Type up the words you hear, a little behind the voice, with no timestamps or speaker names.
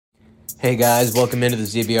Hey guys, welcome into the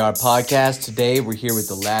ZBR podcast. Today we're here with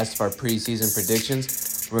the last of our preseason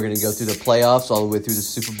predictions. We're going to go through the playoffs all the way through the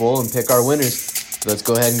Super Bowl and pick our winners. So let's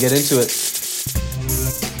go ahead and get into it.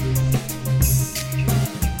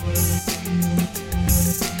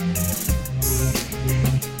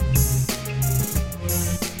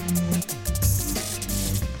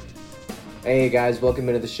 Hey guys, welcome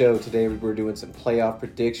into the show. Today we're doing some playoff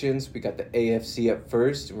predictions. We got the AFC up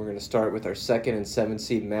first, and we're going to start with our 2nd and 7th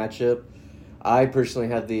seed matchup. I personally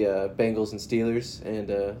had the Bengals and Steelers, and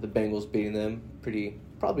the Bengals beating them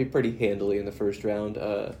probably pretty handily in the first round.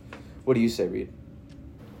 What do you say, Reed?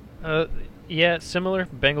 Yeah, similar.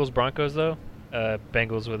 Bengals Broncos though.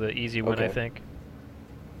 Bengals with an easy win, Okay. I think.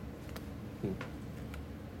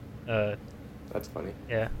 That's funny.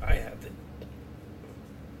 Yeah. I have the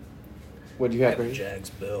What do you have, I Reed? Jags,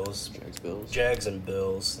 Bills. Jags, Bills. Jags and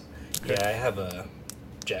Bills. Yeah, I have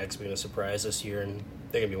Jags being a surprise this year, and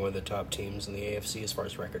they're going to be one of the top teams in the AFC as far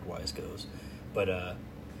as record-wise goes. But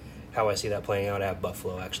how I see that playing out, I have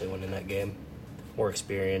Buffalo actually winning that game. More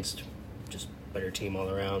experienced, just better team all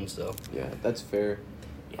around, so. Yeah, that's fair.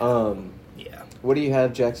 Yeah. Yeah. What do you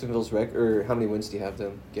have Jacksonville's record, or how many wins do you have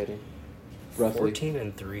them getting? Roughly.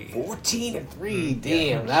 14-3. 14-3.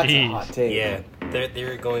 Damn, that's a Jeez. hot take. Yeah,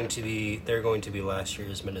 they're going to be last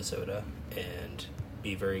year's Minnesota and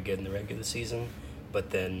be very good in the regular season, but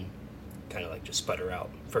then kind of like just sputter out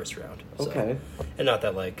first round. So, Okay. and not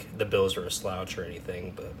that like the Bills are a slouch or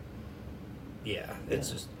anything, but yeah,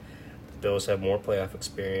 it's just the Bills have more playoff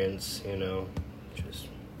experience, just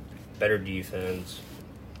better defense,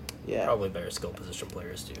 Yeah. probably better skill position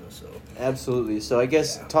players too. So Absolutely. So I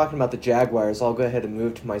guess Yeah. talking about the Jaguars, I'll go ahead and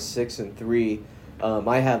move to my 6 and 3.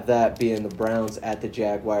 I have that being the Browns at the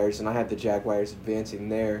Jaguars, and I have the Jaguars advancing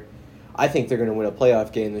there. I think they're going to win a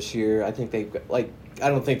playoff game this year. I think I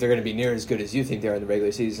don't think they're going to be near as good as you think they are in the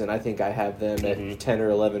regular season. I think I have them Mhm. at 10 or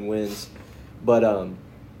 11 wins. But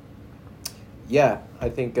yeah, I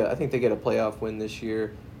think they get a playoff win this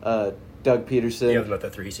year. Doug Peterson. you have them at the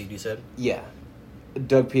 3 seed, you said? Yeah.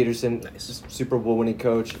 Doug Peterson, Nice. Super Bowl winning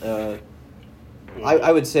coach.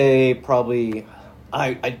 I would say probably,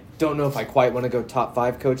 I don't know if I quite want to go top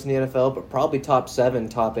 5 coach in the NFL, but probably top 7,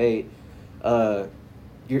 top 8. I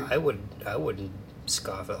wouldn't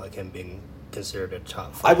scoff at like him being considered a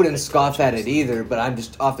top 5. I wouldn't head scoff coach at in it this either, league. but I'm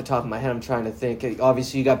just off the top of my head, I'm trying to think.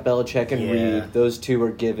 Obviously, you got Belichick and Yeah. Reed. Those two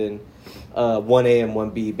are given 1A and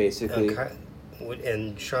 1B, basically.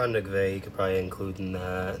 And Sean McVay, you could probably include in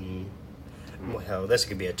that. And hell, this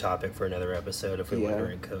could be a topic for another episode if we Yeah. went to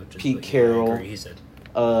rank coaches. Pete but yeah, Carroll. I agree. He's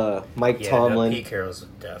Mike no, Tomlin, Pete Carroll's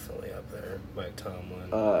definitely up there. Mike Tomlin,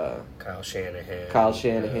 Kyle Shanahan. Kyle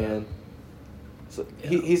Shanahan. So Yeah.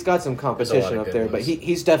 he's got some competition of up good there, but ones.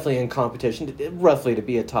 he's definitely in competition, roughly to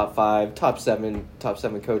be a top 5, top 7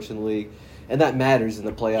 coach in the league, and that matters in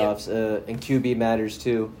the playoffs. And QB matters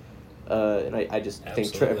too. And I just think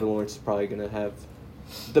Absolutely. Trevor Lawrence is probably going to have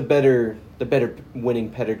the better winning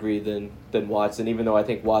pedigree than Watson, even though I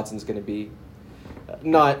think Watson's going to be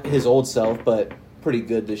not his old self, but pretty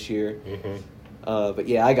good this year. Mm-hmm. But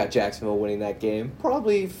yeah, I got Jacksonville winning that game.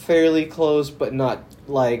 Probably fairly close, but not,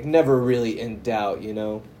 never really in doubt,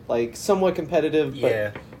 Like, somewhat competitive,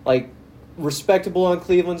 Yeah. but, respectable on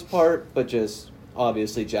Cleveland's part, but just,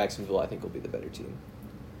 obviously, Jacksonville, I think, will be the better team.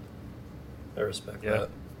 I respect Yeah.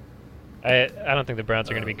 that. I don't think the Browns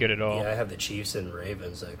are going to be good at all. Yeah, I have the Chiefs and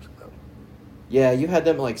Ravens. Yeah, you had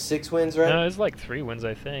them at, 6 wins, right? No, it's like 3 wins,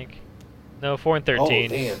 I think. No, 4 and Oh, 13.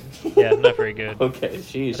 damn. Yeah, not very good. Okay, I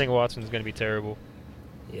jeez. think Watson's going to be terrible.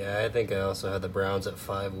 Yeah, I think I also had the Browns at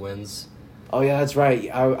 5 wins. Oh, yeah, that's right.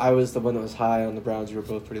 I was the one that was high on the Browns. You were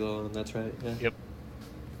both pretty low on them. That's right. Yeah. Yep.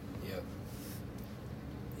 Yep.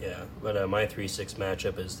 Yeah, but my 3-6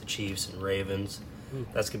 matchup is the Chiefs and Ravens.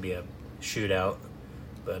 That's going to be a shootout,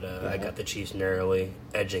 but I got the Chiefs narrowly,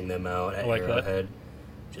 edging them out at I like that. Arrowhead.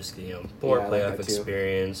 Just, more Yeah, I like playoff that too.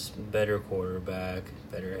 experience, better quarterback,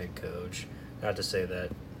 better head coach. Not to say that,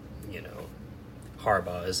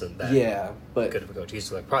 Harbaugh isn't that Yeah, but good of a coach. He's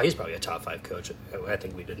probably a top 5 coach. I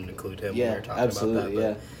think we didn't include him when we yeah, were talking absolutely,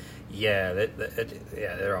 about that. But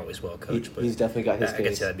yeah, they're always well coached. But he's definitely got his I could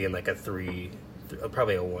case. see that being like a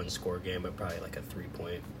probably a 1-score game, but probably like a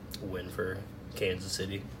 3-point win for Kansas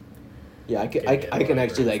City. Yeah, I can Yeah,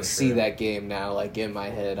 actually for see sure. that game now, in my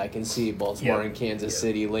head. I can see Baltimore Yep, and Kansas yep.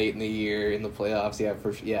 City late in the year in the playoffs.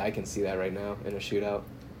 Yeah, I can see that right now in a shootout.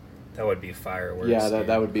 That would be fireworks. Yeah, dude.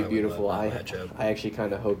 that would be I beautiful. love I that matchup. actually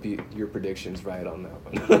kind of hope your prediction's right on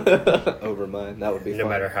that one over mine. That would be No fun.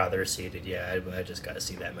 matter how they're seeded, I just got to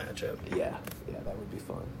see that matchup. Yeah, that would be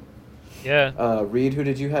fun. Yeah. Reed, who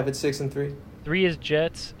did you have at 6 and 3? 3 is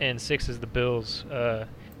Jets and 6 is the Bills.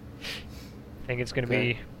 think it's going to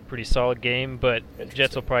Okay. be a pretty solid game, but Jets will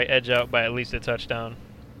Interesting. probably edge out by at least a touchdown.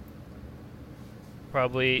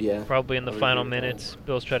 Probably Yeah, in the I would agree final with that. minutes.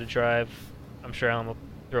 Bills try to drive. I'm sure Allen will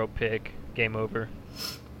throw a pick. Game over.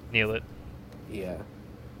 Kneel it. Yeah.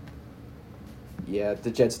 Yeah,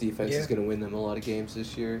 the Jets defense Yeah. is going to win them a lot of games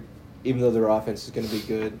this year. Even though their offense is going to be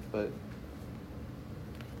good, but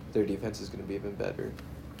their defense is going to be even better.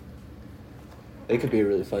 They could be a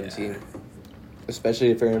really fun Yeah. team. Especially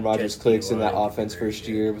if Aaron Rodgers Jets clicks in that D-line could be offense very first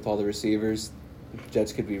good. year with all the receivers.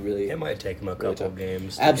 Jets could be really... It might take him a really couple tough.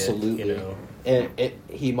 games. To Absolutely. Get, you know, And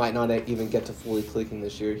he might not even get to fully clicking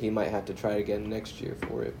this year. He might have to try again next year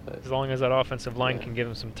for it. But As long as that offensive line Yeah. can give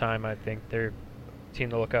him some time, I think they're a team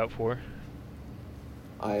to look out for.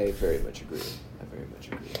 I very much agree.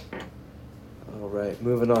 All right,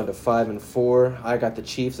 moving on to 5 and 4. I got the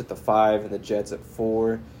Chiefs at the 5 and the Jets at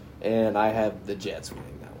 4, and I have the Jets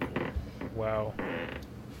winning that one. Wow.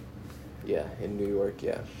 Yeah, in New York,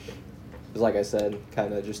 yeah. 'Cause like I said,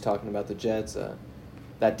 kind of just talking about the Jets,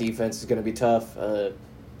 that defense is going to be tough. Going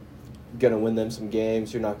to win them some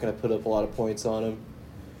games. You're not going to put up a lot of points on them.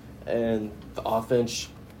 And the offense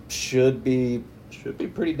should be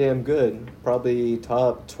pretty damn good. Probably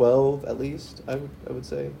top 12 at least, I would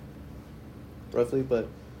say. Roughly, but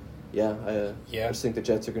yeah, I Yeah. just think the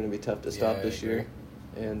Jets are going to be tough to Yeah, stop I this agree. year.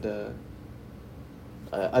 And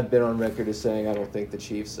I've been on record as saying I don't think the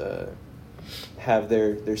Chiefs have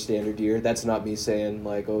their standard year. That's not me saying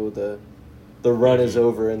like, oh, the run is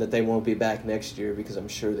over and that they won't be back next year, because I'm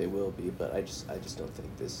sure they will be, but I just don't think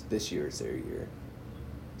this year is their year.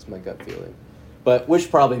 It's my gut feeling. But which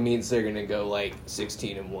probably means they're gonna go like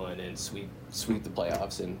 16-1 and sweep the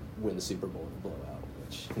playoffs and win the Super Bowl in a blowout,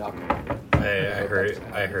 which not gonna happen. I hope that heard doesn't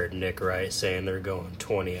happen. I heard Nick Wright saying they're going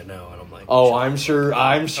 20-0, and I'm like, Oh, shut I'm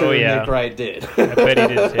the sure Oh, yeah. Nick Wright did. I bet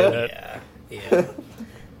he did say fuck that. up. Yeah.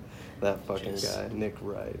 That fucking Just- guy, Nick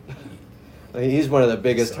Wright. I mean, he's one of the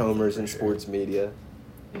biggest Something homers for in sure. sports media.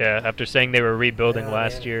 Yeah, after saying they were rebuilding Yeah,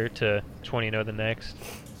 last man. year to 20-0 the next.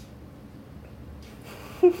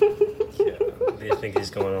 Yeah. Do you think he's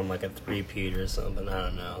going on like a three-peat or something? I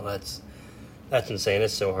don't know. That's insane.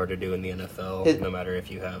 It's so hard to do in the NFL, His- no matter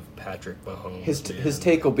if you have Patrick Mahomes. His man.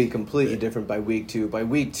 take will be completely different by week 2. By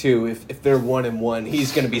week 2, if they're 1-1,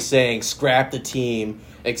 he's going to be saying scrap the team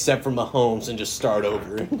except for Mahomes and just start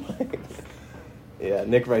over. Yeah,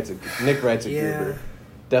 Nick Wright's a Yeah. goober.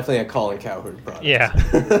 Definitely a Colin Cowherd product. Yeah.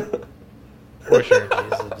 For sure.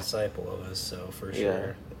 He's a disciple of us, so for Yeah.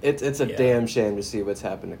 sure. It's a Yeah. damn shame to see what's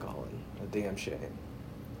happened to Colin. A damn shame.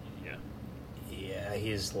 Yeah. Yeah,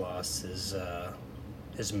 he's lost his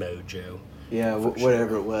mojo. Yeah, For whatever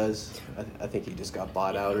sure. it was. I think he just got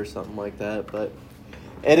bought out or something like that. But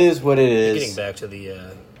it is what it is. Getting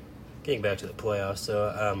back to the playoffs,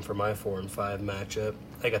 so for my 4 and 5 matchup,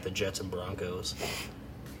 I got the Jets and Broncos.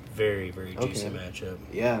 Very, very juicy Okay. matchup.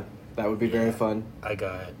 Yeah, that would be very Yeah. fun.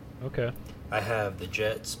 Okay. I have the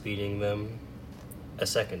Jets beating them a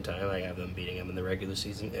second time. I have them beating them in the regular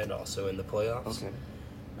season and also in the playoffs. Okay.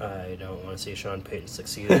 I don't want to see Sean Payton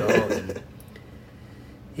succeed at all.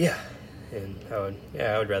 And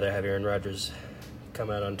I would rather have Aaron Rodgers come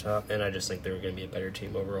out on top, and I just think they're going to be a better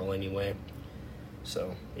team overall anyway.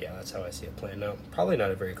 So yeah, that's how I see it playing out. Probably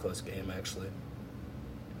not a very close game, actually.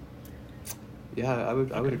 Yeah, I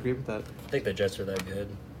would agree with that. I think the Jets are that good.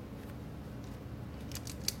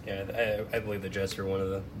 Yeah, I believe the Jets are one of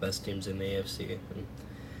the best teams in the AFC, and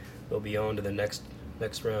they'll be on to the next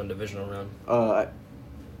round, divisional round.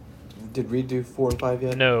 Did Reed do 4 and 5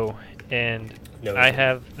 yet? No, and No, I no.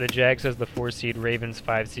 have the Jags as the 4 seed, Ravens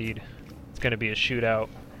 5 seed. It's going to be a shootout.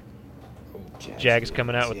 Jags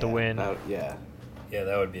coming out with the win. Yeah. Yeah,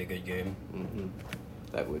 that would be a good game. Hmm.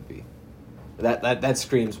 That would be. That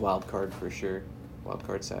screams wild card for sure. Wild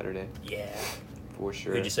card Saturday Yeah. for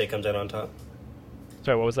sure. Who'd you say comes out on top?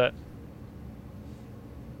 Sorry, what was that?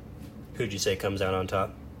 Who'd you say comes out on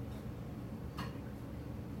top?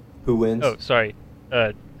 Who wins? Oh, sorry. Who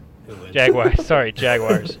wins? Jaguars. Sorry,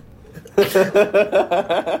 Jaguars.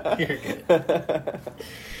 You're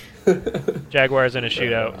good. Jaguars in a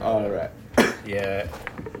shootout. All right. Yeah,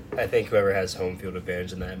 I think whoever has home field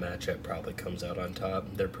advantage in that matchup probably comes out on top.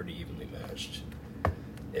 They're pretty evenly matched,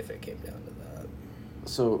 if it came down to that.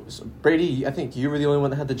 So Brady, I think you were the only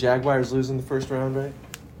one that had the Jaguars lose in the first round, right?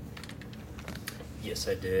 Yes,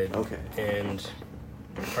 I did. Okay. And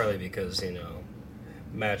partly because,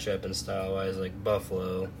 matchup and style-wise, like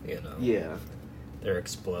Buffalo, Yeah. they're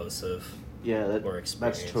explosive. Yeah, More that's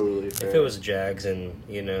experience. totally fair. If it was Jags and,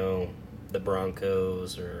 the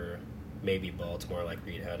Broncos or maybe Baltimore like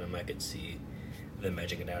Reed had them, I could see them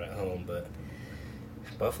edging it out at home. But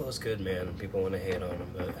Buffalo's good, man. People want to hate on them,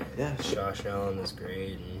 but Yeah, Josh Allen is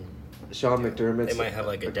great, and Sean McDermott's they might have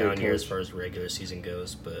like a great down year as coach. far as regular season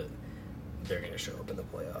goes, but they're going to show up in the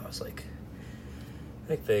playoffs. Like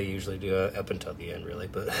they usually do up until the end, really.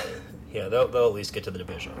 But yeah, they'll at least get to the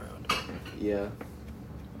divisional round. Yeah.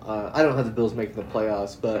 I don't have the Bills making the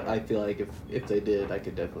playoffs, but I feel like if they did, I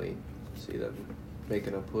could definitely see them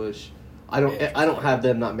making a push. I don't have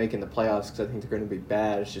them not making the playoffs because I think they're going to be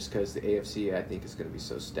bad. It's just because the AFC I think is going to be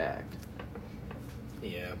so stacked.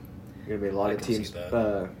 Yeah. There's going to be a lot I of can see teams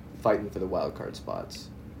that. fighting for the wild card spots.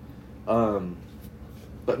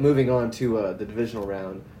 But moving on to the divisional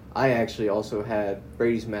round, I actually also had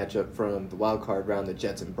Brady's matchup from the wild card round, the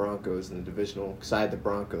Jets and Broncos in the divisional, because I had the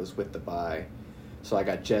Broncos with the bye. So I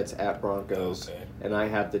got Jets at Broncos, Okay. and I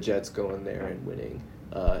have the Jets going there and winning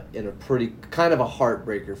in a pretty kind of a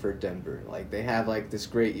heartbreaker for Denver. Like they have like this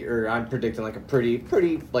great year. I'm predicting like a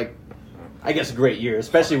pretty like I guess a great year,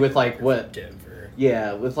 especially with like what Denver.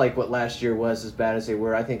 yeah, with like what last year was as bad as they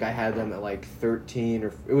were. I think I had them at like 13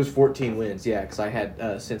 or it was 14 wins. Yeah, because I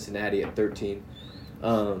had Cincinnati at 13.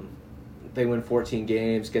 They win 14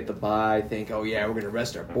 games, get the bye. Think, oh yeah, we're gonna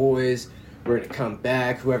rest our boys. We're going to come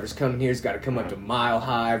back. Whoever's coming here's got to come up to Mile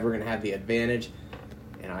High. We're going to have the advantage.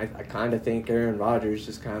 And I kind of think Aaron Rodgers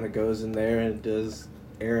just kind of goes in there and does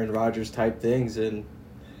Aaron Rodgers type things and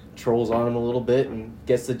trolls on him a little bit and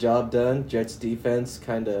gets the job done. Jets defense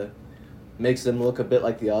kind of makes them look a bit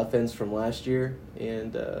like the offense from last year.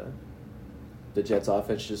 And the Jets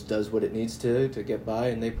offense just does what it needs to get by.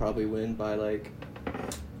 And they probably win by like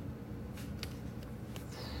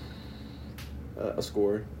a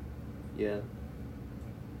score. Yeah,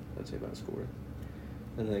 I'd say about a score.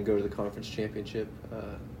 And then go to the conference championship.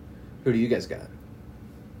 Who do you guys got?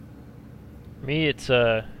 Me, it's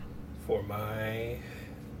For my...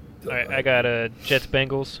 I got Jets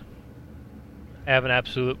Bengals. I have an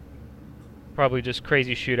absolute, probably just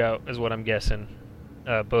crazy shootout is what I'm guessing.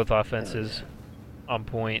 Both offenses on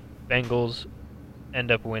point. Bengals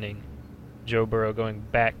end up winning. Joe Burrow going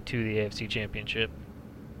back to the AFC Championship.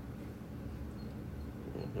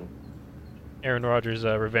 Aaron Rodgers'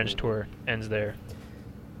 revenge tour ends there.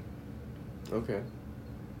 Okay.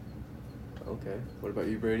 What about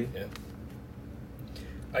you, Brady? Yeah.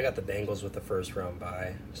 I got the Bengals with the first round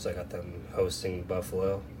bye, so I got them hosting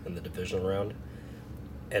Buffalo in the divisional round.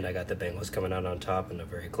 And I got the Bengals coming out on top in a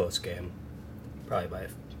very close game. Probably by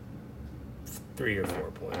 3 or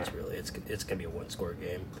 4 points, really. It's going to be a one-score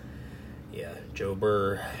game. Yeah, Joe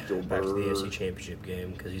Burrow back to the AFC Championship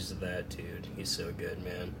game because he's that dude. He's so good,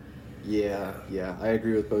 man. Yeah, I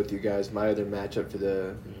agree with both you guys. My other matchup for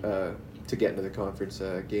the to get into the conference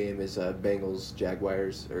game is Bengals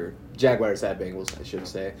Jaguars or Jaguars at Bengals, I should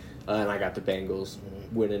say. And I got the Bengals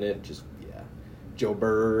winning it. Just Joe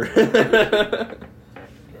Burrow.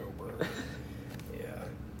 Yeah.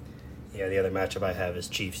 The other matchup I have is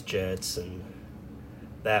Chiefs Jets, and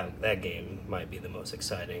that game might be the most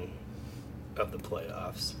exciting of the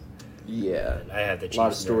playoffs. Yeah, And I have the Chiefs a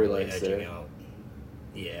lot of storylines edging there. out.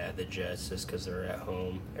 Yeah, the Jets just because they're at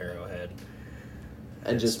home, Arrowhead.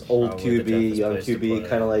 And It's just old probably the QB, toughest young place to QB, play.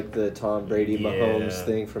 kind of like the Tom Brady Mahomes Yeah.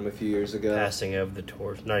 thing from a few years ago. Passing of the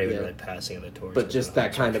torch, not even Yeah. really passing of the torch, But just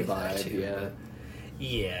that Mahomes kind of would be there vibe, too, yeah. but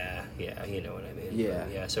yeah, you know what I mean. Yeah.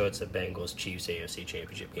 But yeah. So it's a Bengals Chiefs AFC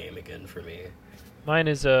Championship game again for me. Mine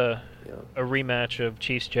is Yeah. a rematch of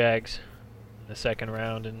Chiefs Jags in the second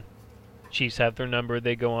round, and Chiefs have their number.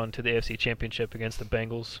 They go on to the AFC Championship against the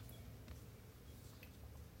Bengals.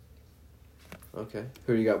 Okay.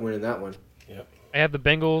 Who do you got winning that one? Yep. I have the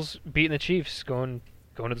Bengals beating the Chiefs, going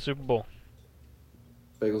to the Super Bowl.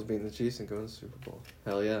 Bengals beating the Chiefs and going to the Super Bowl.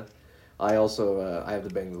 Hell yeah. I also I have the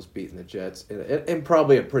Bengals beating the Jets in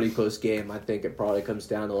probably a pretty close game. I think it probably comes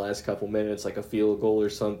down to the last couple minutes, like a field goal or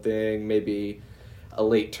something, maybe a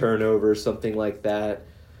late turnover, something like that.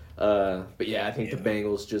 But yeah, I think the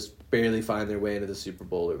Bengals just barely find their way into the Super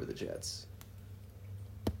Bowl over the Jets.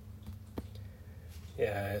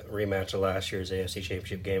 Yeah, rematch of last year's AFC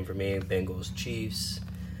Championship game for me, Bengals Chiefs.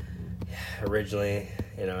 Originally,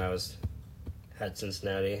 I had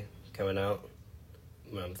Cincinnati coming out.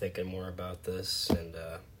 I'm thinking more about this, and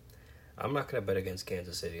I'm not going to bet against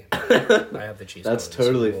Kansas City. I have the Chiefs. That's going to the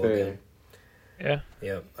totally Super Bowl fair. again. Yeah.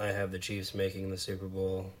 Yep, I have the Chiefs making the Super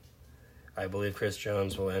Bowl. I believe Chris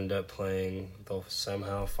Jones will end up playing. They'll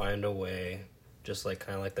somehow find a way, just like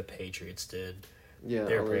kind of like the Patriots did. Yeah,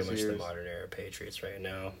 They're all pretty those much years. the modern era Patriots right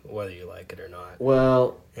now, whether you like it or not.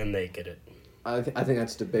 Well, And they get it. I think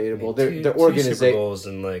that's debatable. Two Their Super organization. Bowls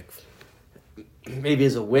in like maybe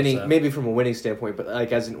as a winning, up? maybe from a winning standpoint, but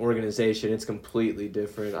like as an organization, it's completely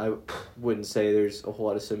different. I wouldn't say there's a whole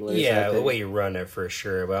lot of similarities. Yeah, the way you run it for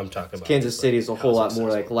sure. But I'm talking about Kansas City is a whole lot more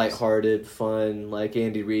like successful lighthearted, fun. Like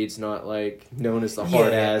Andy Reid's not like known as the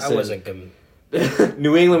hard ass. I wasn't.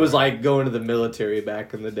 New England was like going to the military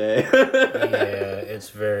back in the day. Yeah, it's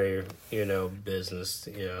very business.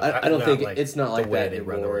 I don't think like it's not like the way that they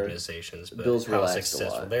run the anymore. organizations, but Bill's how relaxed a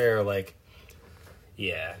successful lot. they're like.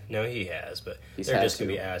 Yeah, no, he has, but He's they're had just to.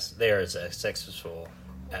 gonna be they are as successful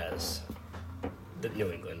as the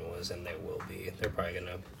New England was, and they will be. They're probably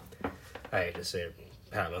gonna. I hate to say it,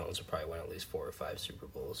 Pat Mahomes will probably win at least 4 or 5 Super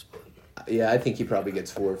Bowls, but. Yeah, I think he probably gets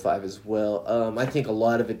 4 or 5 as well. I think a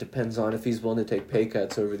lot of it depends on if he's willing to take pay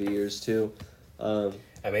cuts over the years too. I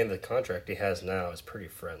mean, the contract he has now is pretty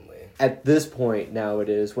friendly. At this point, now it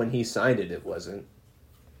is. When he signed it, it wasn't.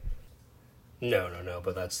 No,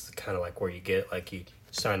 but that's kind of like where you get, like, you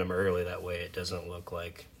sign him early, that way it doesn't look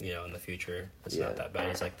like, in the future, it's not that bad.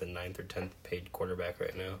 He's like the 9th or 10th paid quarterback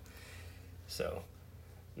right now. So,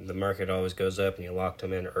 the market always goes up, and you locked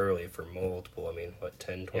him in early for multiple,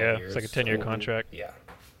 10, 12 years? Yeah, it's like a 10-year contract. Yeah.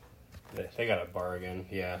 They got a bargain.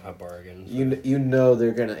 Yeah, a bargain. You know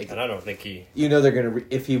they're gonna. And I don't think he. They're gonna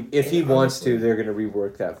if he wants to, they're gonna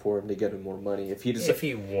rework that for him to get him more money. If he's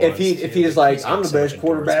like, I'm the best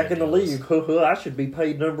quarterback in the league, I should be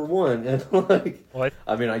paid number 1. And like,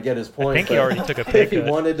 I get his point. I think he already took a pay cut. If he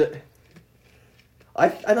wanted to, I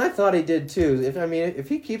thought he did too. If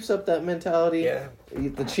he keeps up that mentality,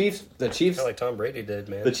 the Chiefs, kind of like Tom Brady did,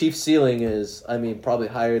 man. The Chiefs' ceiling is, probably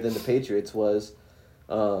higher than the Patriots was.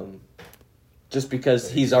 Just because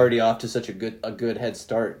he's already off to such a good head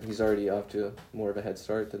start. He's already off to more of a head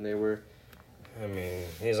start than they were.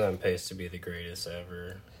 He's on pace to be the greatest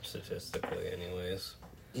ever, statistically anyways.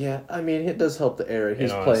 Yeah, it does help the era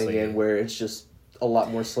he's playing in, where it's just a lot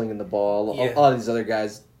more slinging the ball. Yeah. A lot of these other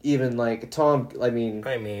guys, even like Tom,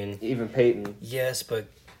 even Peyton. Yes, but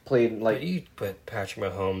played like... But you put Patrick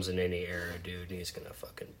Mahomes in any era, dude, he's gonna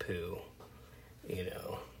fucking poo.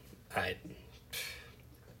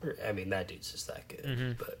 That dude's just that good.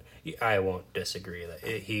 Mm-hmm. But I won't disagree that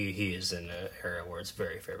he is in an era where it's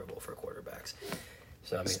very favorable for quarterbacks.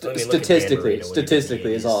 So statistically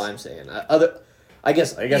is all I'm saying. I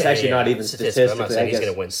guess actually not even statistically. I'm not saying he's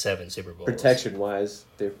going to win 7 Super Bowls. Protection wise,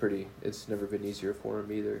 they're pretty. It's never been easier for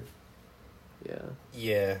him either. Yeah.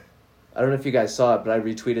 Yeah. I don't know if you guys saw it, but I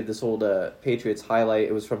retweeted this old Patriots highlight.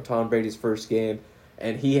 It was from Tom Brady's first game.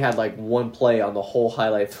 And he had like one play on the whole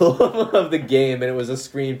highlight film of the game, and it was a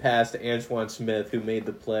screen pass to Antoine Smith, who made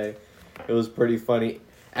the play. It was pretty funny.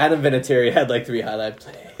 Adam Vinatieri had like 3 highlight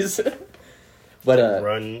plays. But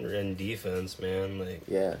run and defense, man.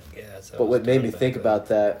 Yeah. But what made me think about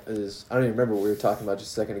that is, I don't even remember what we were talking about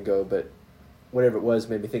just a second ago, but whatever it was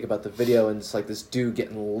made me think about the video, and it's like this dude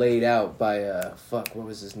getting laid out by what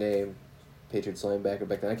was his name? Patriots linebacker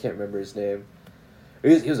back then. I can't remember his name. He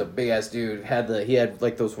was a big ass dude. He had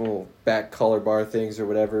like those little back collar bar things or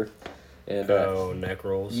whatever, and neck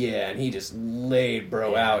rolls. Yeah, and he just laid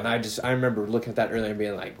bro out. And I remember looking at that earlier and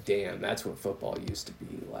being like, "Damn, that's what football used to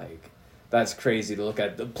be like." That's crazy to look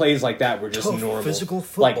at. The plays like that were just normal. Physical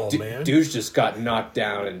football, man. Dudes just got knocked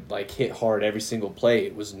down and like hit hard every single play.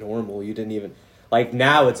 It was normal. You didn't even like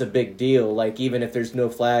now. It's a big deal. Like even if there's no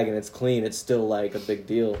flag and it's clean, it's still like a big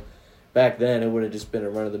deal. Back then, it would have just been a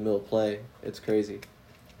run-of-the-mill play. It's crazy.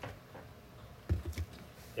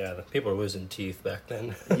 Yeah, the people were losing teeth back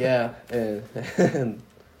then. Yeah, and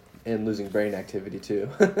losing brain activity, too.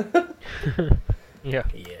 Yeah.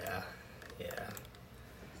 Yeah.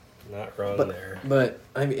 Not wrong there. But,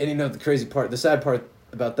 the sad part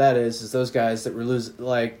about that is those guys that were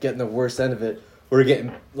getting the worst end of it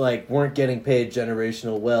weren't getting paid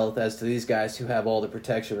generational wealth as to these guys who have all the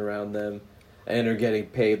protection around them and are getting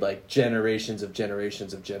paid like generations of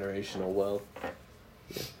generational wealth.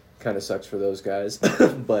 Yeah. Kind of sucks for those guys,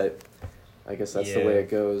 but I guess that's the way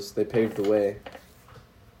it goes. They paved the way.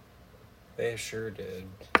 They sure did.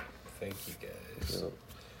 Thank you, guys.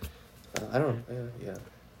 I don't. Yeah.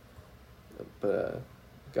 But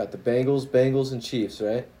got the Bengals, and Chiefs,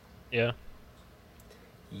 right? Yeah.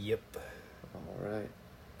 Yep. All right.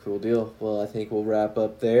 Cool deal. Well, I think we'll wrap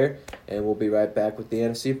up there, and we'll be right back with the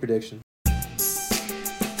NFC prediction.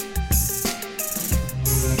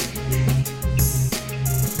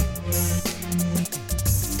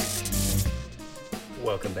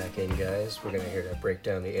 Welcome back in, guys. We're going to here to break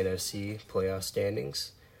down the NFC playoff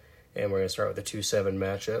standings. And we're going to start with the 2-7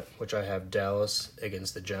 matchup, which I have Dallas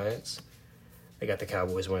against the Giants. I got the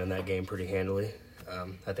Cowboys winning that game pretty handily.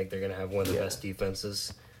 I think they're going to have one of the best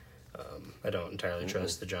defenses. I don't entirely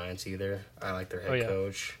trust the Giants either. I like their head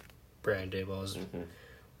coach. Brian Daboll is Mm-hmm.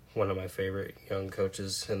 one of my favorite young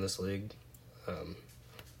coaches in this league.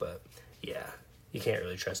 But, yeah, you can't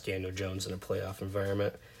really trust Daniel Jones in a playoff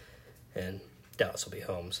environment. And Dallas will be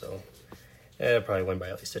home, so it'll probably win by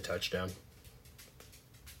at least a touchdown.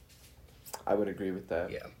 I would agree with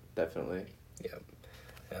that. Yeah. Definitely. Yeah,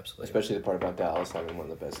 absolutely. Especially the part about Dallas having one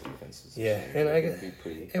of the best defenses. Yeah, and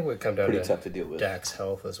it would come down pretty to tough to deal with. Dak's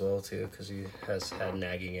health as well, too, because he has had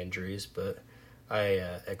nagging injuries. But I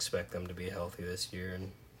expect them to be healthy this year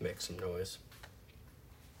and make some noise.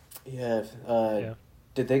 Yeah. Yeah.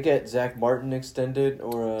 Did they get Zach Martin extended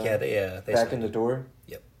or Yeah, they back in the door?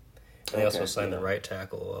 Yep. They also Okay, signed yeah. the right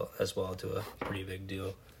tackle as well to a pretty big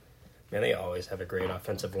deal. Man, they always have a great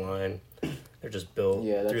offensive line. They're just built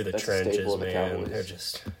Yeah, through the that's a staple trenches, of the man.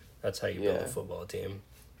 Cowboys. That's how you build Yeah. a football team.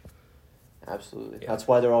 Absolutely. Yeah. That's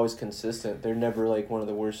why they're always consistent. They're never like one of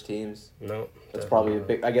the worst teams. No, That's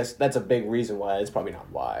probably I guess that's a big reason why. It's probably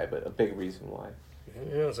not why, but a big reason why.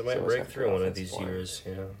 You know, they might So it's break like through the one of offensive these line. years.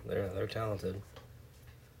 You know, they're talented.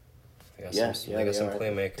 They got Yeah, some, yeah, they got they some are.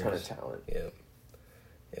 playmakers. Ton of talent. Yeah.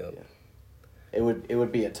 Yep. Yeah. It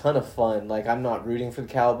would be a ton of fun. Like, I'm not rooting for the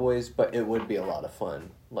Cowboys, but it would be a lot of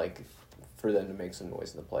fun. Like, for them to make some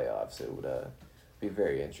noise in the playoffs, it would be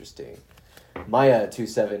very interesting. My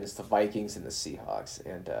 2-7 is the Vikings and the Seahawks,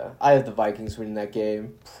 and I have the Vikings winning that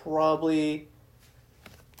game. Probably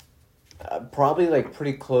like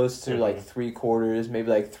pretty close to like 3 quarters, maybe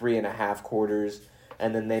like 3.5 quarters,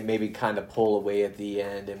 and then they maybe kind of pull away at the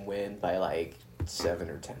end and win by like 7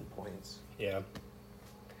 or 10 points. Yeah.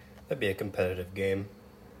 That'd be a competitive game.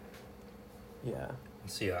 Yeah.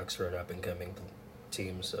 Seahawks are an up-and-coming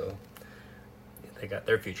team, so they got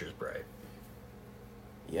their futures bright.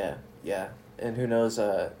 Yeah, yeah. And who knows,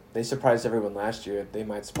 they surprised everyone last year. They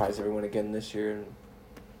might surprise everyone again this year and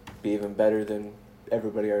be even better than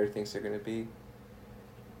everybody already thinks they're going to be.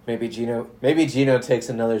 Maybe Geno takes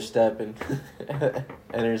another step and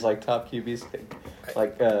enters like top QB's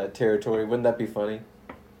territory. Wouldn't that be funny?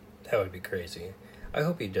 That would be crazy. I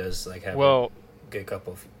hope he does have Well, a good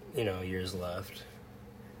couple of, years left.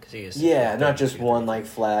 'Cause he is Yeah, not just 32, one like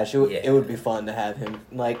flash. It would be fun to have him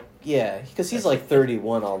because he's like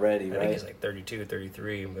 31 already, I right? think he's like 32,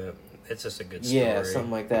 33, but it's just a good story. Yeah,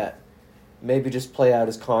 something like that. Maybe just play out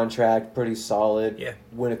his contract pretty solid. Yeah.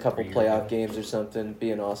 Win a couple Pretty playoff good. games or something. Be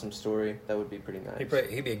an awesome story. That would be pretty nice.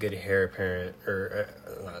 He'd be a good heir apparent, or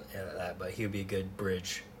not that, but he would be a good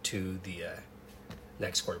bridge to the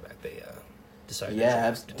next quarterback they decide.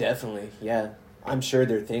 Yeah, definitely. Yeah. I'm sure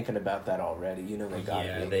they're thinking about that already. They got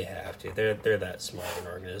Yeah, they have to. They're that smart an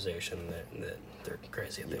organization that they're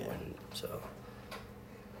crazy if they Yeah. win. So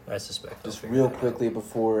I suspect. they'll Just figure real that out. quickly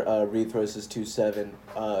before Reed throws his 2-7,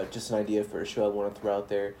 just an idea for a show I want to throw out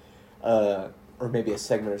there, or maybe a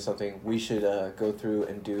segment or something. We should go through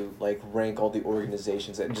and do rank all the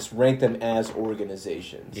organizations and just rank them as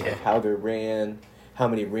organizations, Yeah. like how they're ran, how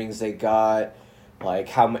many rings they got,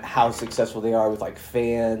 how successful they are with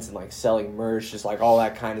fans and selling merch, just all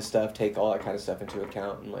that kind of stuff. Take all that kind of stuff into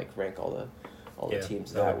account and rank all the Yeah,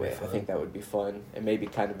 teams that that would be way. I fun. think that would be fun and maybe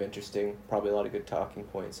kind of interesting. Probably a lot of good talking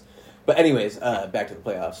points. But anyways, back to the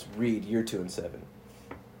playoffs. Reed, you're 2-7.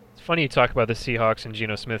 it's funny you talk about the Seahawks and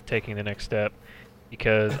Geno Smith taking the next step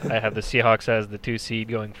because I have the Seahawks as the 2 seed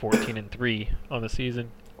going 14-3 on the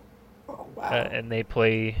season, Oh wow! and they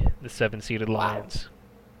play the 7-seeded Wow. Lions,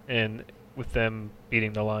 and with them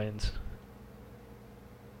beating the Lions.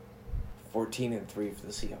 14-3 for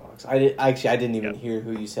the Seahawks. I didn't even Yep. hear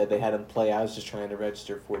who you said they had them play. I was just trying to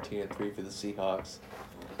register 14-3 for the Seahawks.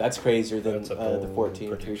 That's crazier than That's a the bold 14-3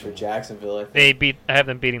 for prediction. Jacksonville. I think I have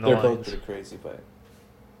them beating the they're both Lions. pretty crazy, but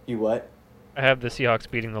you what? I have the Seahawks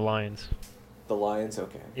beating the Lions. The Lions?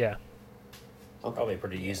 Okay. Yeah. Okay. Probably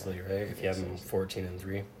pretty easily, right? If you have them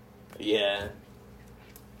 14-3. Yeah.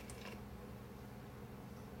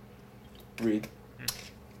 Reed.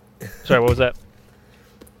 Sorry, what was that?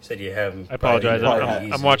 You said you have them. I apologize.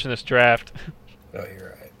 Probably I'm watching this draft. Oh, you're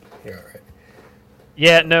right. You're all right.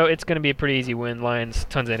 Yeah, no, it's going to be a pretty easy win. Lions,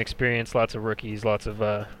 tons of inexperience, lots of rookies, lots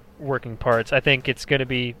of working parts. I think it's going to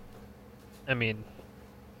be,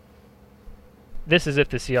 this is if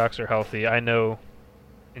the Seahawks are healthy. I know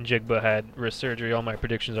Njigba had wrist surgery. All my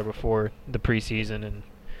predictions are before the preseason and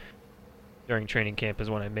during training camp is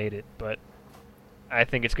when I made it. But I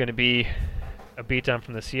think it's going to be a beatdown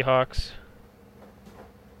from the Seahawks.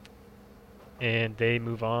 And they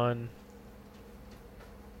move on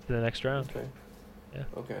to the next round. Okay. Yeah.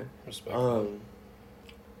 Okay. Respect.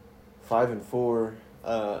 5-4.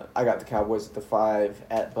 I got the Cowboys at the 5,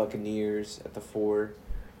 at Buccaneers at the 4.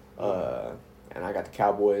 and I got the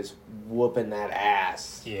Cowboys whooping that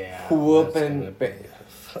ass. Yeah. Whooping.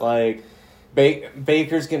 Like,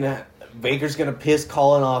 Baker's gonna piss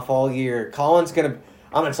Colin off all year. I'm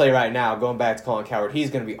gonna tell you right now, going back to Colin Cowherd, he's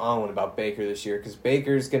gonna be on one about Baker this year because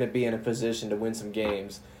Baker's gonna be in a position to win some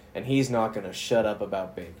games, and he's not gonna shut up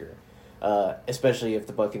about Baker. Especially if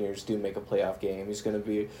the Buccaneers do make a playoff game, he's gonna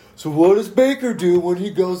be. So what does Baker do when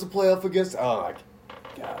he goes to playoff against? Oh,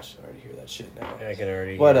 gosh, I already hear that shit now. I can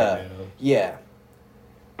already. But hear it now. yeah,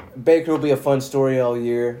 Baker will be a fun story all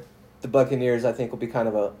year. The Buccaneers, I think, will be kind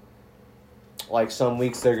of a, like, some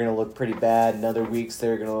weeks they're going to look pretty bad, and other weeks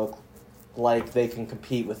they're going to look like they can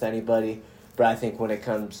compete with anybody. But I think when it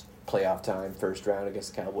comes playoff time, first round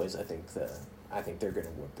against the Cowboys, I think they're going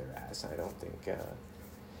to whoop their ass. I don't think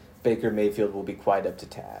Baker Mayfield will be quite up to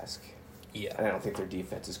task. Yeah. And I don't think their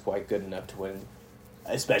defense is quite good enough to win,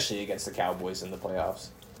 especially against the Cowboys in the playoffs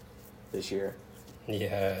this year.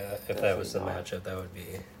 Yeah, if that was the matchup, that would be...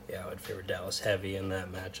 Yeah, I would favor Dallas heavy in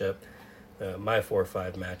that matchup. My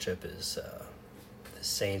 4-5 matchup is the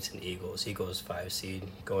Saints and Eagles. Eagles 5 seed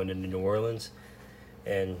going into New Orleans.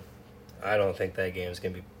 And I don't think that game is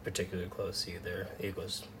going to be particularly close either.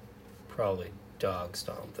 Eagles probably dog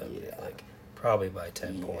stomp them. Yeah. Like, probably by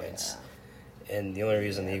 10 points. And the only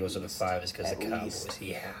reason the Eagles are the 5 is because the Cowboys. Least.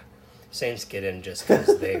 Yeah. Saints get in just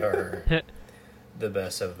because they are the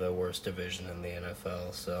best of the worst division in the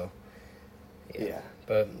NFL. So, yeah.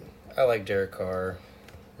 But I like Derek Carr.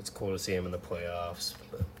 It's cool to see him in the playoffs.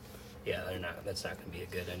 But, yeah, that's not going to be a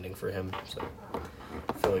good ending for him. So,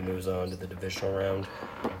 Philly moves on to the divisional round.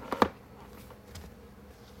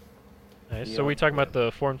 Nice. So we talking about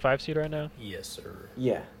the 4 and 5 seed right now? Yes, sir.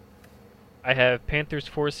 Yeah. I have Panthers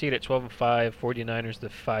 4 seed at 12 and 5, 49ers the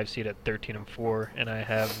 5 seed at 13 and 4, and I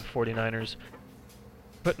have the 49ers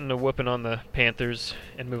putting a whooping on the Panthers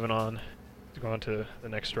and moving on to go on to the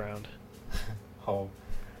next round.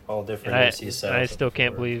 All different. And I still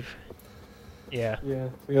can't believe. Yeah. Yeah.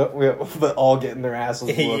 We but all getting their asses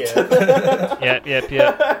whooped. Yep.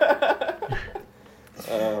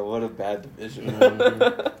 What a bad division.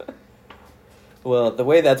 Well, the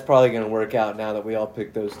way that's probably going to work out now that we all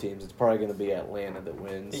picked those teams, it's probably going to be Atlanta that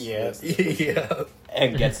wins. Yeah. Yeah.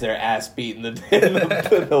 And gets their ass beat in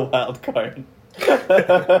the wild card.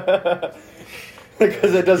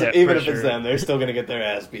 Because it doesn't, even if it's them, they're still going to get their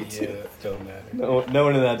ass beat too. Yeah, don't matter. No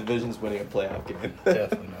one in that division's winning a playoff game.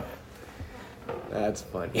 Definitely not. That's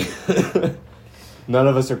funny. None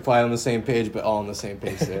of us are quite on the same page, but all on the same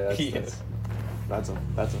page there. That's a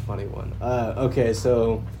funny one. Okay,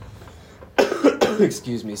 so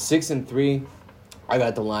excuse me, 6 and 3. I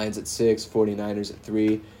got the Lions at 6, 49ers at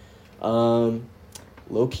 3.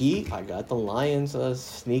 Low key, I got the Lions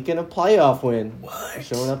sneaking a playoff win. What?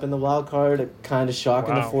 Showing up in the wild card, kind of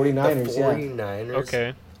shocking the 49ers. The 49ers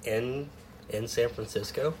Okay. in San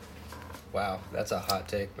Francisco? Wow, that's a hot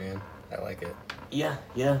take, man. I like it. Yeah.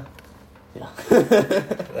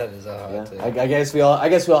 That is a hot take. I guess we all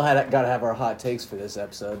got to have our hot takes for this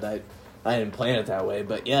episode. I didn't plan it that way,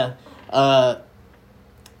 but yeah.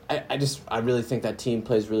 I really think that team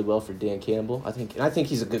plays really well for Dan Campbell. I think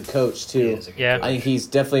he's a good coach too. He is a good coach. I think he's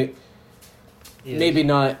definitely maybe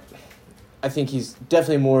not. I think he's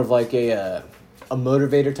definitely more of like a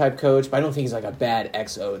motivator type coach, but I don't think he's like a bad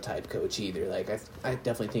XO type coach either. Like I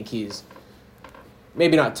definitely think he's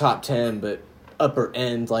maybe not top 10, but upper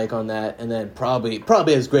end like on that, and then probably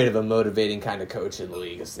as great of a motivating kind of coach in the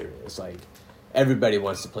league as there is. Like everybody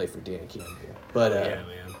wants to play for Dan Campbell, but yeah,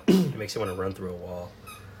 man, it makes you want to run through a wall.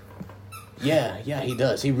 Yeah, he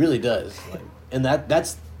does. He really does. Like, and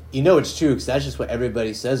that's it's true because that's just what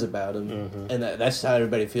everybody says about him, and that's how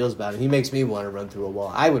everybody feels about him. He makes me want to run through a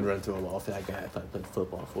wall. I would run through a wall for that guy if I played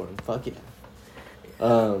football for him. Fuck yeah.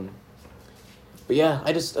 But yeah,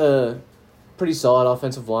 I just pretty solid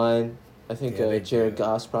offensive line. I think Jared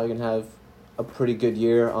Goff's probably gonna have a pretty good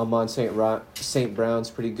year. Amon St. Brown's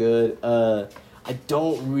pretty good. I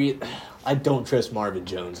don't trust Marvin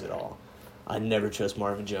Jones at all. I never trust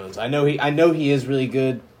Marvin Jones. I know he is really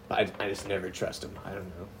good, but I just never trust him. I don't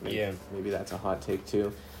know. Maybe that's a hot take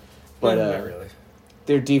too. But not really.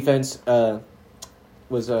 Their defense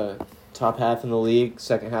was top half in the league,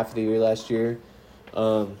 second half of the year last year.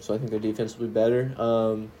 So I think their defense will be better.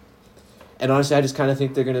 And honestly, I just kind of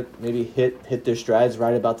think they're gonna maybe hit their strides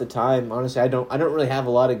right about the time. Honestly, I don't really have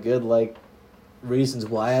a lot of good reasons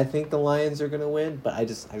why I think the Lions are gonna win, but I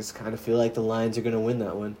just kind of feel like the Lions are gonna win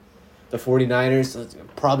that one. The 49ers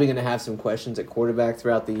probably going to have some questions at quarterback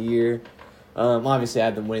throughout the year. Obviously, I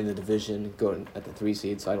have them winning the division, going at the 3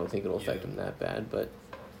 seed, so I don't think it'll affect them that bad. But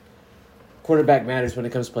quarterback matters when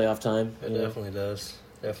it comes to playoff time. It definitely does.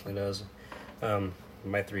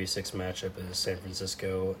 my 3-6 matchup is San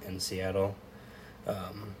Francisco and Seattle.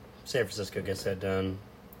 San Francisco gets that done.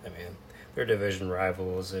 I mean, they're division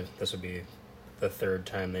rivals. This would be the third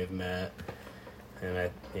time they've met.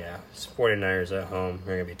 And 49ers at home.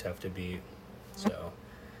 They're going to be tough to beat. So,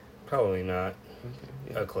 probably not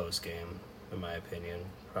a close game, in my opinion.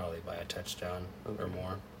 Probably by a touchdown or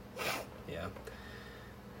more. Yeah.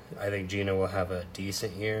 I think Gino will have a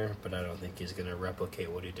decent year, but I don't think he's going to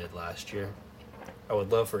replicate what he did last year. I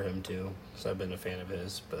would love for him to, because I've been a fan of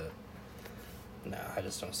his, but nah, I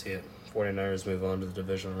just don't see it. 49ers move on to the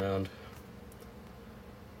divisional round.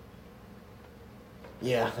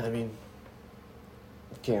 Yeah, I mean,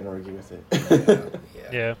 can't argue with it.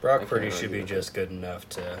 Yeah. Brock Purdy should be just good enough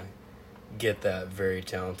to get that very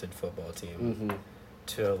talented football team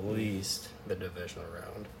to at least the divisional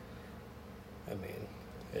round. I mean,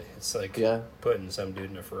 it's like putting some dude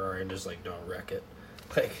in a Ferrari and just, like, don't wreck it.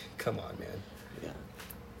 Like, come on, man.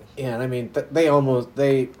 Yeah, and I mean,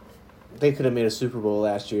 they could have made a Super Bowl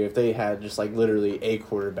last year if they had just, like, literally a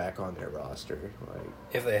quarterback on their roster. Like,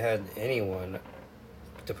 if they had anyone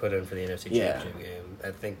to put in for the NFC Championship game,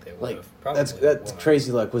 I think they would have probably that's won.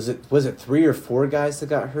 crazy luck. Was it 3 or 4 guys that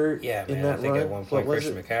got hurt? Yeah, in man. that I think run? at one point What was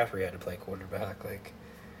Christian it? McCaffrey had to play quarterback. Like,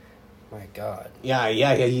 my God. Yeah.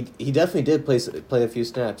 He definitely did play a few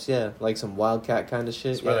snaps. Yeah, like some wildcat kind of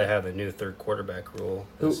shit. That's why they have a new third quarterback rule.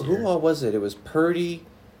 Who all was it? It was Purdy.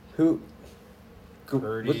 Purdy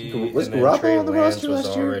was and then Garoppolo Trey on the Lance roster was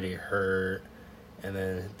last year? already hurt, and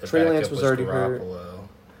then the Trey backup Lance was already hurt.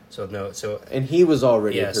 Garoppolo. And he was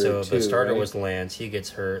already hurt So too, the starter right? was Lance. He gets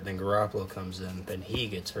hurt. Then Garoppolo comes in. Then he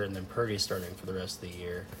gets hurt. And then Purdy's starting for the rest of the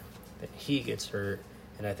year. Then he gets hurt.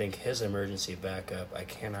 And I think his emergency backup, I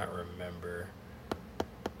cannot remember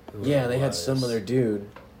who it they had was. some other dude.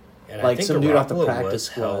 And like I think some dude off the Garoppolo practice was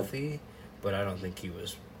squad. healthy, but I don't think he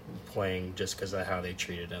was playing just because of how they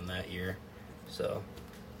treated him that year. So,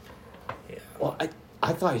 yeah. Well,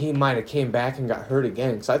 I thought he might have came back and got hurt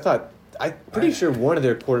again because I'm pretty sure one of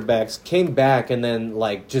their quarterbacks came back and then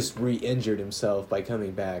like just re-injured himself by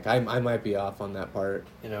coming back. I might be off on that part.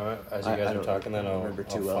 You know, as you guys are talking, then I'll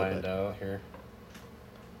find out here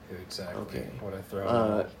who exactly what I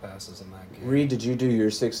throw passes in that game. Reed, did you do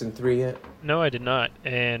your 6 and 3 yet? No, I did not.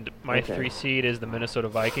 And my 3 seed is the Minnesota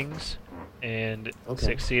Vikings, and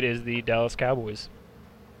 6 seed is the Dallas Cowboys.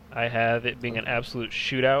 I have it being an absolute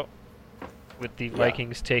shootout, with the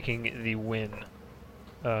Vikings taking the win.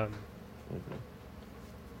 I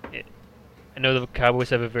know the Cowboys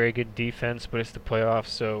have a very good defense, but it's the playoffs,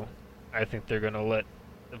 so I think they're going to let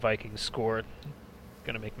the Vikings score.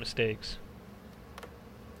 Going to make mistakes.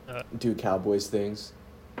 Do Cowboys things.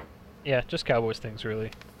 Yeah, just Cowboys things,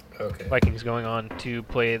 really. Okay. Vikings going on to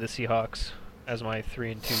play the Seahawks as my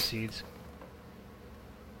 3 and 2 seeds.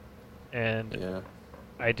 And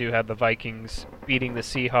I do have the Vikings beating the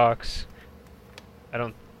Seahawks.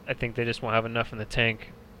 I think they just won't have enough in the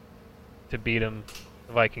tank to beat them.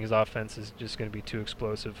 The Vikings offense is just going to be too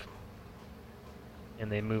explosive.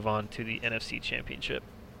 And they move on to the NFC Championship.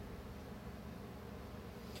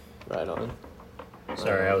 Right on.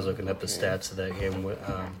 Sorry, I was looking up the stats of that game,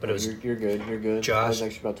 but it was you're good. You're good. Josh, I was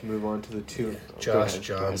actually about to move on to the 2. Josh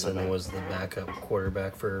Johnson was the backup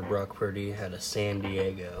quarterback for Brock Purdy. Had a San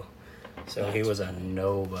Diego, so he was a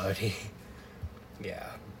nobody.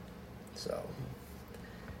 Yeah. So.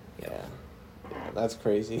 Yeah, that's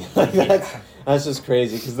crazy. Like that's just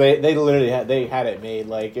crazy because they literally had it made.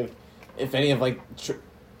 Like if any of like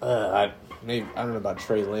I don't know about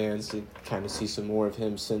Trey Lance. You kind of see some more of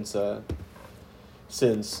him since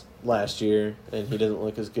last year, and he doesn't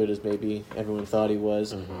look as good as maybe everyone thought he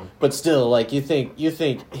was. Mm-hmm. But still, like you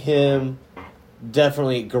think him,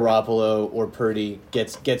 definitely Garoppolo or Purdy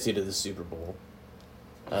gets you to the Super Bowl.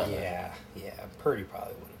 Yeah, Purdy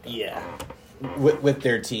probably would have. Yeah, with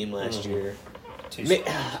their team last year.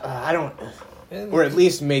 I don't, or at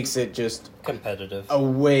least makes it just competitive. A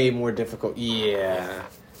way more difficult. Yeah.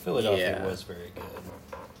 Philadelphia was very good.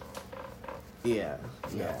 Yeah.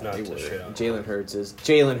 Not to shit on Jalen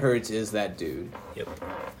Hurts is that dude. Yep.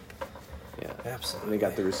 Yeah. Absolutely. And they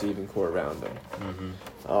got the receiving core around them. Mm-hmm.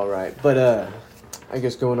 All right, but I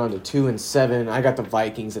guess going on to 2 and 7, I got the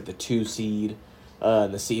Vikings at the 2 seed.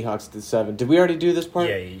 And the Seahawks at the 7. Did we already do this part?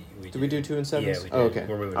 Yeah, we did. Did we do 2 and 7? Yeah, we did. Oh, okay.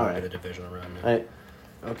 We're moving on to the divisional round now.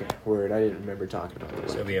 Okay, word. I didn't remember talking about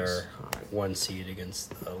this. So we are 1 seed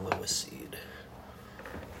against the lowest seed.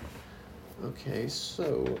 Okay,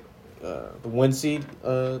 so the 1 seed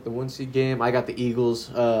game. I got the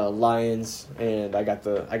Eagles, Lions, and I got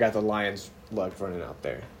the Lions luck running out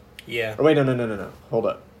there. Yeah. Oh wait, no. Hold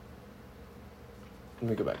up. Let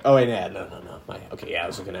me go back. Oh, wait, no. Okay, I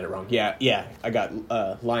was looking at it wrong. Yeah. I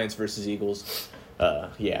got Lions versus Eagles.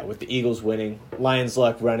 With the Eagles winning. Lions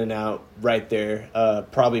luck running out right there.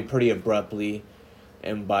 Probably pretty abruptly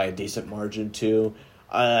and by a decent margin, too.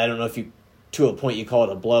 I don't know if to a point you call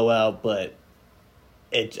it a blowout, but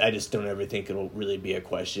I just don't ever think it'll really be a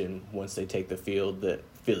question once they take the field that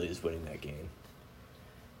Philly is winning that game.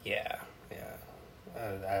 Yeah.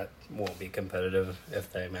 That won't be competitive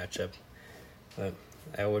if they match up. But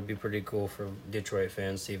that would be pretty cool for Detroit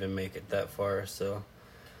fans to even make it that far. So.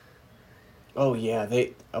 Oh yeah,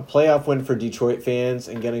 a playoff win for Detroit fans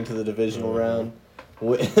and getting to the divisional round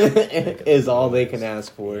is all they can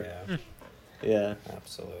ask for. Yeah,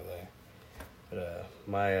 absolutely. But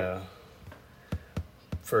my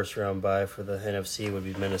first round bye for the NFC would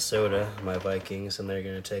be Minnesota, my Vikings, and they're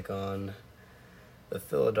going to take on the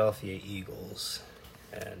Philadelphia Eagles,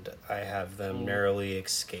 and I have them narrowly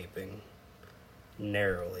escaping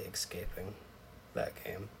that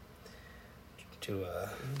game to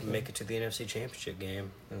make it to the NFC Championship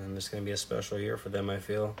game. And it's going to be a special year for them, I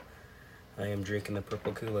feel. I am drinking the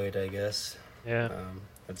purple Kool-Aid, I guess. Yeah.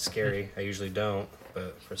 That's scary. I usually don't,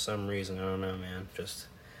 but for some reason, I don't know, man. Just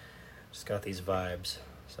got these vibes.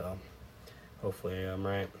 So hopefully I'm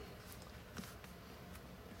right.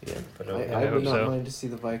 Yeah. But I would not mind to see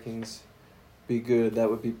the Vikings be good. That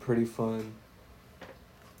would be pretty fun.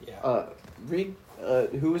 Yeah. Reed,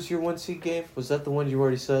 who was your 1 seed game? Was that the one you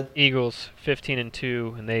already said? Eagles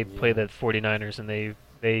 15-2, and they play the 49ers, and they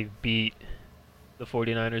beat the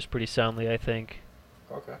 49ers pretty soundly, I think.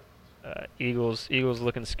 Okay. Eagles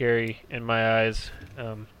looking scary in my eyes.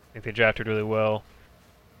 I think they drafted really well.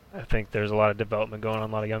 I think there's a lot of development going on,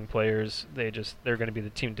 a lot of young players. They're going to be the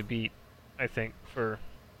team to beat, I think, for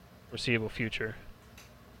foreseeable future.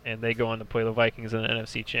 And they go on to play the Vikings in the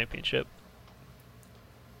NFC Championship.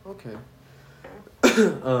 Okay.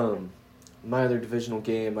 My other divisional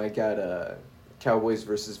game, I got Cowboys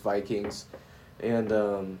versus Vikings, and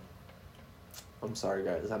I'm sorry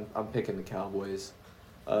guys, I'm picking the Cowboys.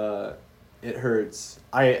 It hurts.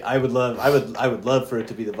 I would love for it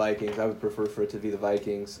to be the Vikings. I would prefer for it to be the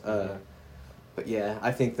Vikings. But yeah,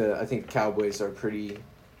 I think Cowboys are pretty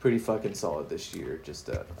fucking solid this year. Just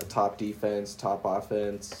a top defense, top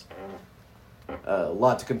offense, a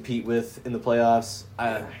lot to compete with in the playoffs.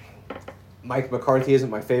 Mike McCarthy isn't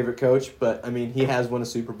my favorite coach, but I mean he has won a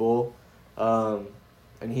Super Bowl, and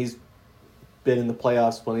he's been in the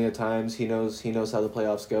playoffs plenty of times. He knows how the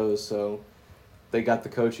playoffs goes. So they got the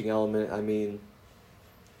coaching element. I mean,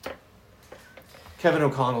 Kevin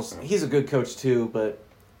O'Connell's he's a good coach too, but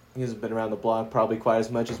he hasn't been around the block probably quite as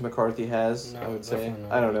much as McCarthy has. No, I would say.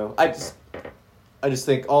 not. I don't know. I just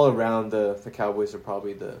think all around the Cowboys are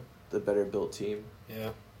probably the better built team. Yeah,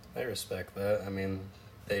 I respect that. I mean,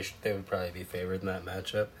 they would probably be favored in that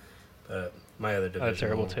matchup, but my other divisional... A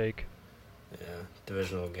terrible take. Yeah,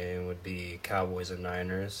 divisional game would be Cowboys and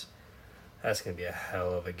Niners. That's going to be a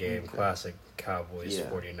hell of a game. Okay. Classic Cowboys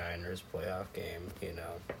 49ers playoff game, you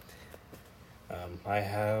know. I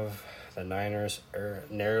have the Niners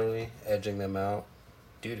narrowly edging them out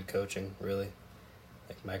due to coaching, really.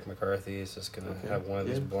 Like Mike McCarthy is just going to have one of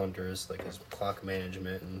these blunders, like his clock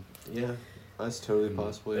management. And yeah, that's totally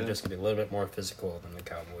possible. They're just going to be a little bit more physical than the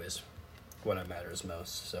Cowboys when it matters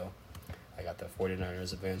most. So I got the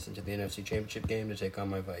 49ers advancing to the NFC Championship game to take on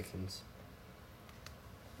my Vikings.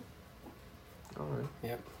 All right.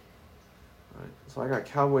 Yep. All right. So I got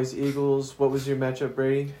Cowboys, Eagles. What was your matchup,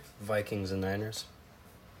 Brady? Vikings and Niners.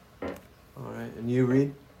 All right. And you,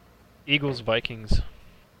 Reed? Eagles, Vikings.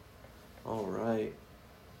 All right.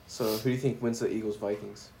 So who do you think wins the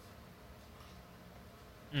Eagles-Vikings?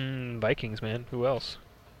 Vikings, man. Who else?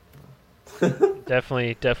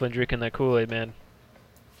 Definitely drinking that Kool-Aid, man.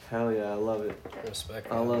 Hell yeah, I love it. Respect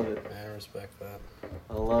that. I love it. I respect that.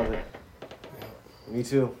 I love it. Yeah. Me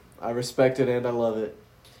too. I respect it and I love it.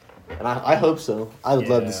 And I hope so. I would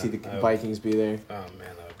love to see the Vikings be there. Oh,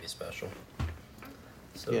 man, that would be special.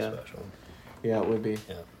 So special. Yeah, it would be.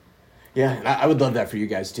 Yeah. Yeah, and I would love that for you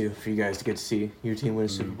guys, too. For you guys to get to see your team win a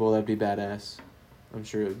Super Bowl, that'd be badass. I'm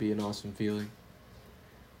sure it would be an awesome feeling.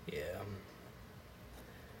 Yeah.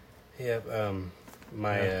 Yep,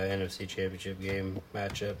 my NFC Championship game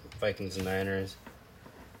matchup, Vikings and Niners.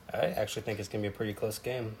 I actually think it's going to be a pretty close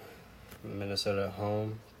game. Minnesota at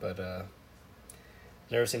home, but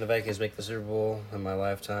never seen the Vikings make the Super Bowl in my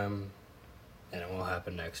lifetime, and it won't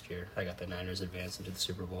happen next year. I got the Niners advancing to the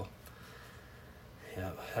Super Bowl.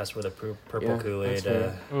 Yeah, that's where the purple Kool-Aid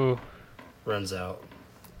runs out,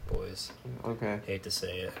 boys. Okay. Hate to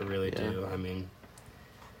say it, I really do. I mean,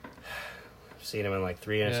 I've seen them in like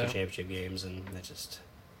 3 NFC Championship games, and it just,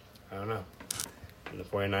 I don't know. And the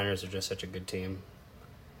 49ers are just such a good team.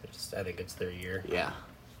 I think it's their year. Yeah.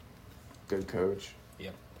 Good coach.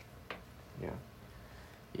 Yep. Yeah.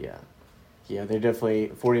 Yeah. Yeah, they're definitely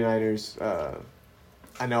 49ers.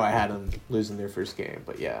 I know I had them losing their first game,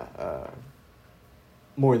 but yeah,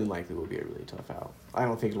 more than likely will be a really tough out. I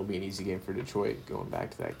don't think it'll be an easy game for Detroit going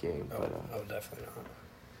back to that game. But definitely not.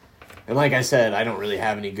 And like I said, I don't really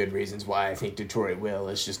have any good reasons why I think Detroit will.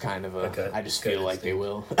 It's just kind of I just feel like they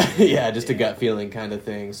will. Yeah, just a gut feeling kind of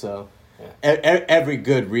thing. So every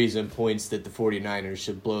good reason points that the 49ers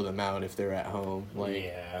should blow them out if they're at home.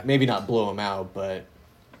 Like maybe not blow them out, but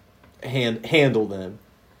handle them.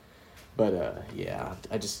 But yeah,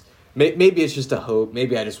 I just maybe it's just a hope.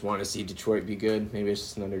 Maybe I just want to see Detroit be good. Maybe it's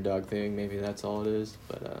just an underdog thing. Maybe that's all it is.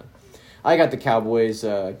 But I got the Cowboys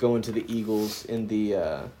going to the Eagles in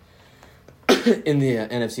the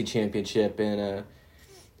NFC Championship, and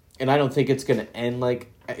I don't think it's gonna end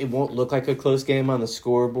like it won't look like a close game on the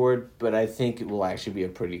scoreboard, but I think it will actually be a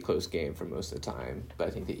pretty close game for most of the time. But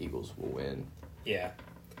I think the Eagles will win. Yeah,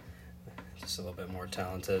 just a little bit more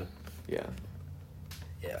talented. Yeah.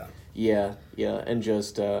 Yeah, and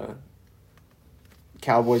just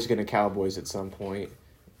Cowboys gonna Cowboys at some point,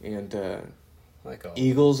 and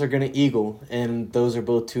Eagles are gonna Eagle, and those are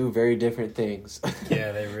both two very different things.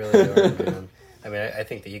 Yeah, they really are, man. I mean, I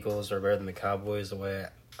think the Eagles are better than the Cowboys the way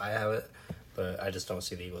I have it, but I just don't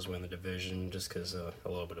see the Eagles win the division just because of a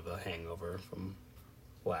little bit of a hangover from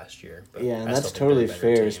last year. But yeah, and that's totally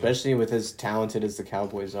fair, especially with as talented as the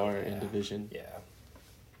Cowboys are in division. Yeah.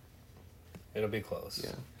 It'll be close.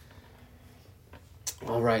 Yeah.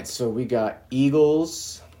 All right, so we got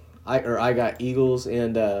Eagles. I got Eagles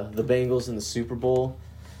and the Bengals in the Super Bowl.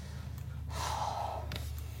 I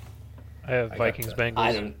have Vikings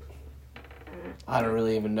Bengals. I don't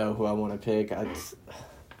really even know who I want to pick.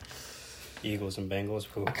 Eagles and Bengals.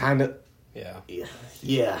 I kind of.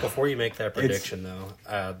 Yeah. Before you make that prediction, though,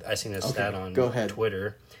 I seen a stat on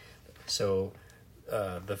Twitter. So,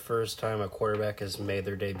 the first time a quarterback has made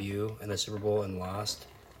their debut in the Super Bowl and lost,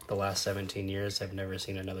 the last 17 years, I've never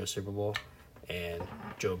seen another Super Bowl. And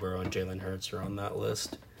Joe Burrow and Jalen Hurts are on that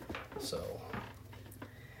list. So,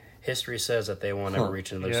 history says that they won't ever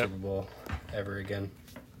reach another Super Bowl ever again.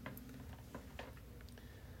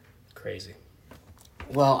 Crazy.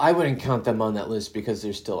 Well, I wouldn't count them on that list because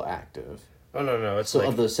they're still active. Oh, no. It's so like,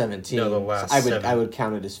 of those 17, no, the last I would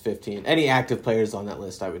count it as 15. Any active players on that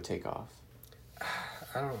list, I would take off.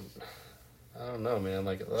 I don't know, man.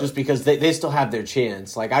 Like, just because they still have their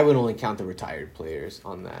chance. Like, I would only count the retired players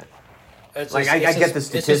on that. I get the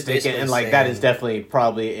statistic, and like that is definitely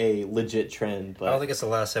probably a legit trend. But I don't think it's the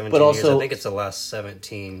last 17 years. I think it's the last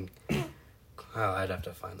 17. Oh, I'd have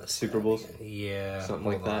to find this. Super Bowls? Yeah. Something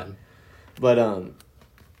like that. But,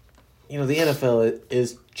 the NFL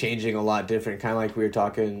is changing a lot different, kind of like we were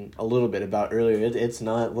talking a little bit about earlier. It's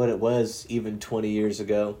not what it was even 20 years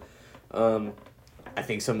ago. I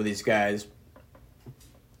think some of these guys,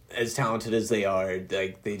 as talented as they are,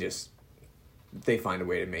 like they find a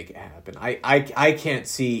way to make it happen. I can't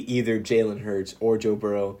see either Jalen Hurts or Joe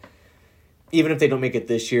Burrow, even if they don't make it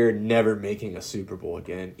this year, never making a Super Bowl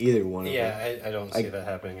again. Either one of them. Yeah, I don't see that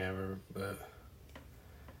happening ever, but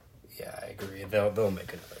yeah, I agree. They'll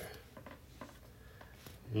make another.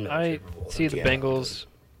 I see the Bengals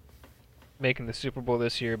making the Super Bowl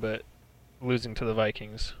this year, but losing to the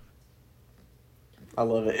Vikings. I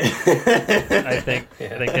love it. I think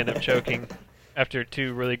they end up choking after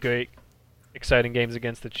two really great, exciting games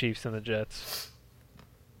against the Chiefs and the Jets.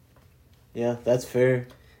 Yeah, that's fair.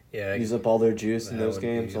 Yeah, use up all their juice in those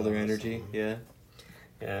games, all their energy. Yeah.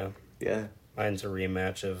 Mine's a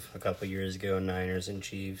rematch of a couple years ago, Niners and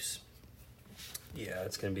Chiefs. Yeah,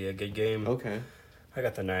 it's gonna be a good game. Okay. I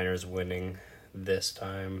got the Niners winning this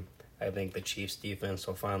time. I think the Chiefs' defense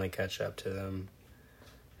will finally catch up to them,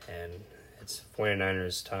 and it's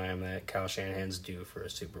 49ers time that Kyle Shanahan's due for a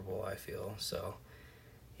Super Bowl, I feel. So,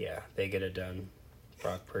 yeah, they get it done.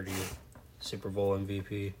 Brock Purdy, Super Bowl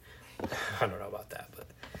MVP. I don't know about that, but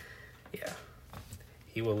yeah.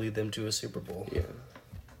 He will lead them to a Super Bowl.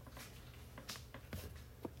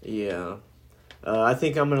 Yeah. I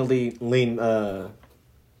think I'm going to lean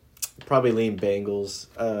probably lean Bengals.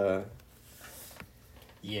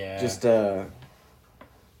 Just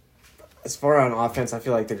as far on offense, I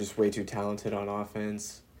feel like they're just way too talented on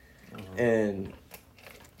offense. And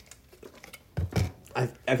I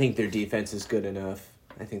think their defense is good enough.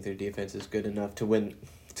 To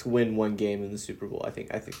win one game in the Super Bowl. I think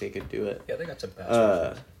they could do it. Yeah, they got some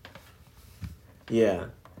pass. Yeah.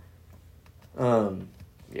 I'm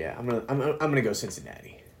gonna go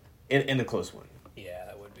Cincinnati, in a close one. Yeah,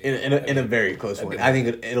 that would be. in a very close one. I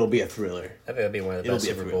think it'll be a thriller. I think that'd be one of the best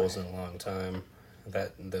Super thriller. Bowls in a long time.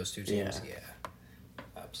 Those two teams, yeah.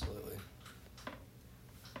 Absolutely.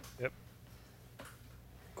 Yep.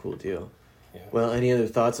 Cool deal. Yeah. Well, any other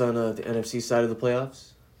thoughts on the NFC side of the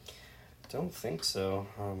playoffs? Don't think so.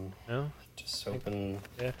 No? Just hoping.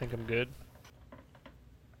 Yeah, I think I'm good.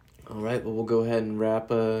 All right, well, we'll go ahead and wrap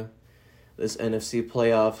this NFC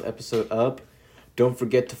playoff episode up. Don't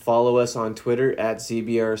forget to follow us on Twitter at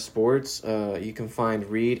ZBR Sports. You can find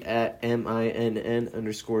Reed at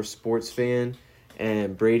MINN_sportsfan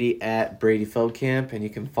and Brady at Brady Feldkamp. And you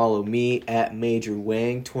can follow me at Major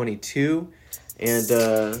Wang 22. And,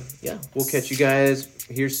 we'll catch you guys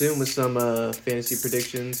here soon with some fantasy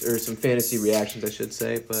predictions, or some fantasy reactions, I should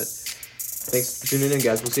say. But thanks for tuning in,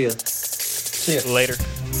 guys. We'll see you. See ya. Later.